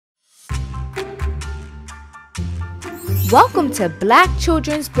Welcome to Black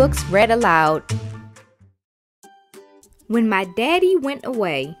Children's Books Read Aloud. When My Daddy Went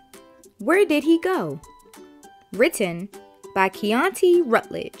Away, Where Did He Go? Written by Keonti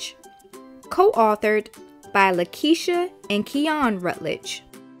Rutledge. Co-authored by Lakeisha and Keon Rutledge.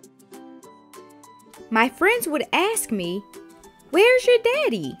 My friends would ask me, "Where's your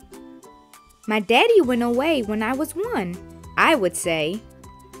daddy?" "My daddy went away when I was 1, I would say.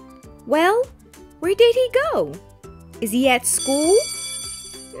 "Well, where did he go? Is he at school?"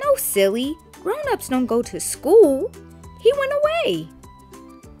 "No, silly. Grown-ups don't go to school. He went away."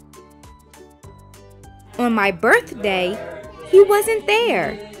 On my birthday, he wasn't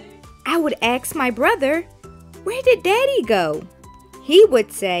there. I would ask my brother, "Where did Daddy go?" He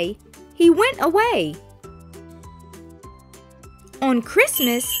would say, "He went away." On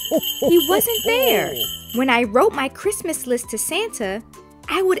Christmas, he wasn't there. When I wrote my Christmas list to Santa,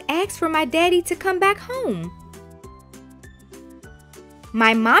 I would ask for my daddy to come back home.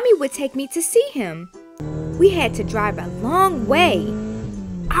 My mommy would take me to see him. We had to drive a long way.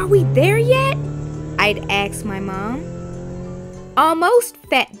 "Are we there yet?" I'd ask my mom. "Almost,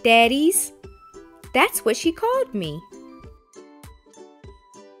 fat daddies." That's what she called me.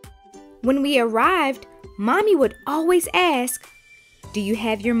 When we arrived, Mommy would always ask, "Do you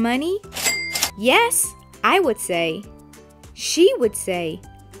have your money?" "Yes," I would say. She would say,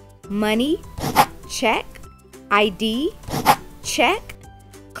 "Money, check. ID, check.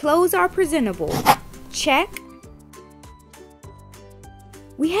 Clothes are presentable, check."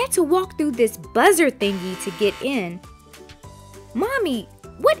 We had to walk through this buzzer thingy to get in. "Mommy,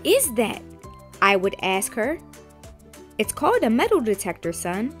 what is that?" I would ask her. "It's called a metal detector,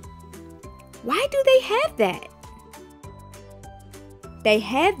 son." "Why do they have that?" "They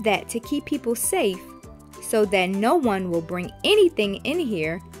have that to keep people safe so that no one will bring anything in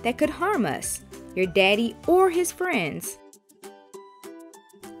here that could harm us, your daddy or his friends."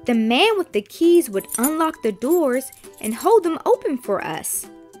 The man with the keys would unlock the doors and hold them open for us.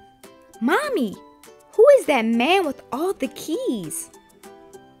 "Mommy, who is that man with all the keys?"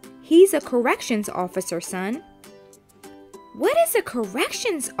 "He's a corrections officer, son." "What is a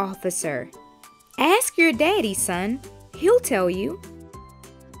corrections officer?" "Ask your daddy, son. He'll tell you."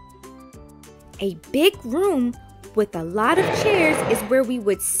 A big room with a lot of chairs is where we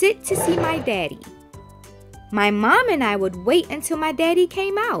would sit to see my daddy. My mom and I would wait until my daddy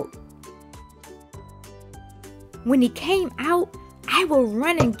came out. When he came out, I would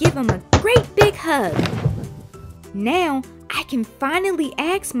run and give him a great big hug. Now I can finally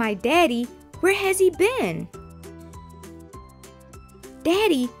ask my daddy, where has he been?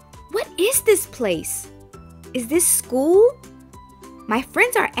 "Daddy, what is this place? Is this school?" My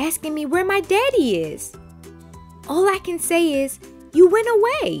friends are asking me where my daddy is. All I can say is, "You went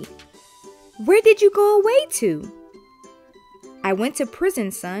away." "Where did you go away to?" "I went to prison,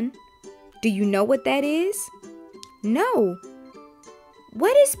 son." "Do you know what that is?" "No."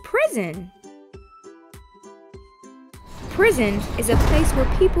 "What is prison?" Prison is a place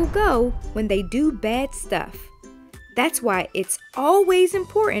where people go when they do bad stuff. That's why it's always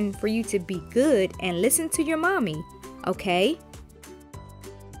important for you to be good and listen to your mommy, okay?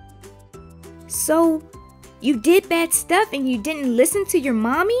 So, you did bad stuff and you didn't listen to your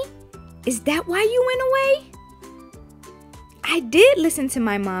mommy? Is that why you went away? I did listen to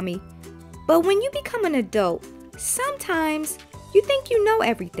my mommy, but when you become an adult, sometimes you think you know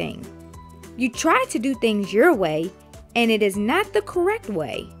everything. You try to do things your way, and it is not the correct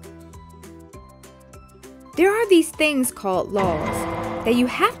way. There are these things called laws that you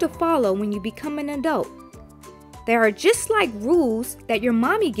have to follow when you become an adult. They are just like rules that your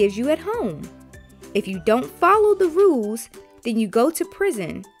mommy gives you at home. If you don't follow the rules, then you go to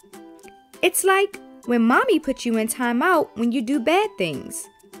prison. It's like when mommy puts you in timeout when you do bad things.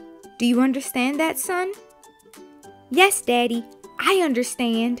 Do you understand that, son? "Yes, Daddy, I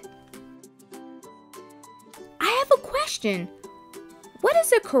understand." I have a question. What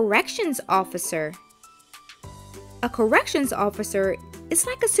is a corrections officer? A corrections officer is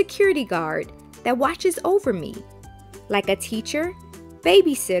like a security guard that watches over me, like a teacher,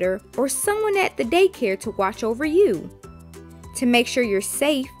 babysitter, or someone at the daycare to watch over you, to make sure you're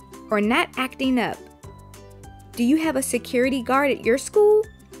safe or not acting up. Do you have a security guard at your school?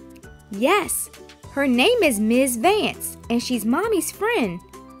 Yes, her name is Ms. Vance, and she's Mommy's friend.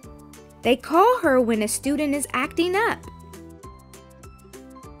 They call her when a student is acting up.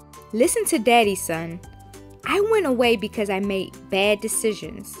 Listen to Daddy, son. I went away because I made bad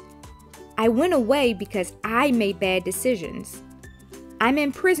decisions. I went away because I made bad decisions. I'm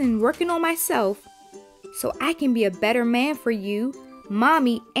in prison working on myself so I can be a better man for you,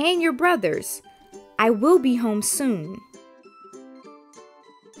 Mommy, and your brothers. I will be home soon.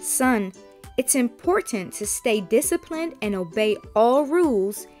 Son, it's important to stay disciplined and obey all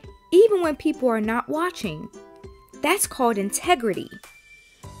rules, even when people are not watching. That's called integrity.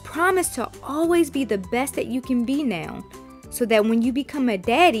 Promise to always be the best that you can be now, so that when you become a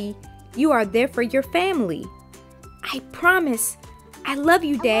daddy, you are there for your family. I promise. I love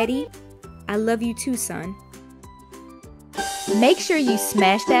you, Daddy. I love you too, son. Make sure you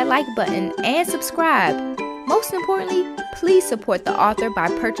smash that like button and subscribe. Most importantly, please support the author by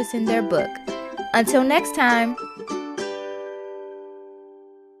purchasing their book. Until next time.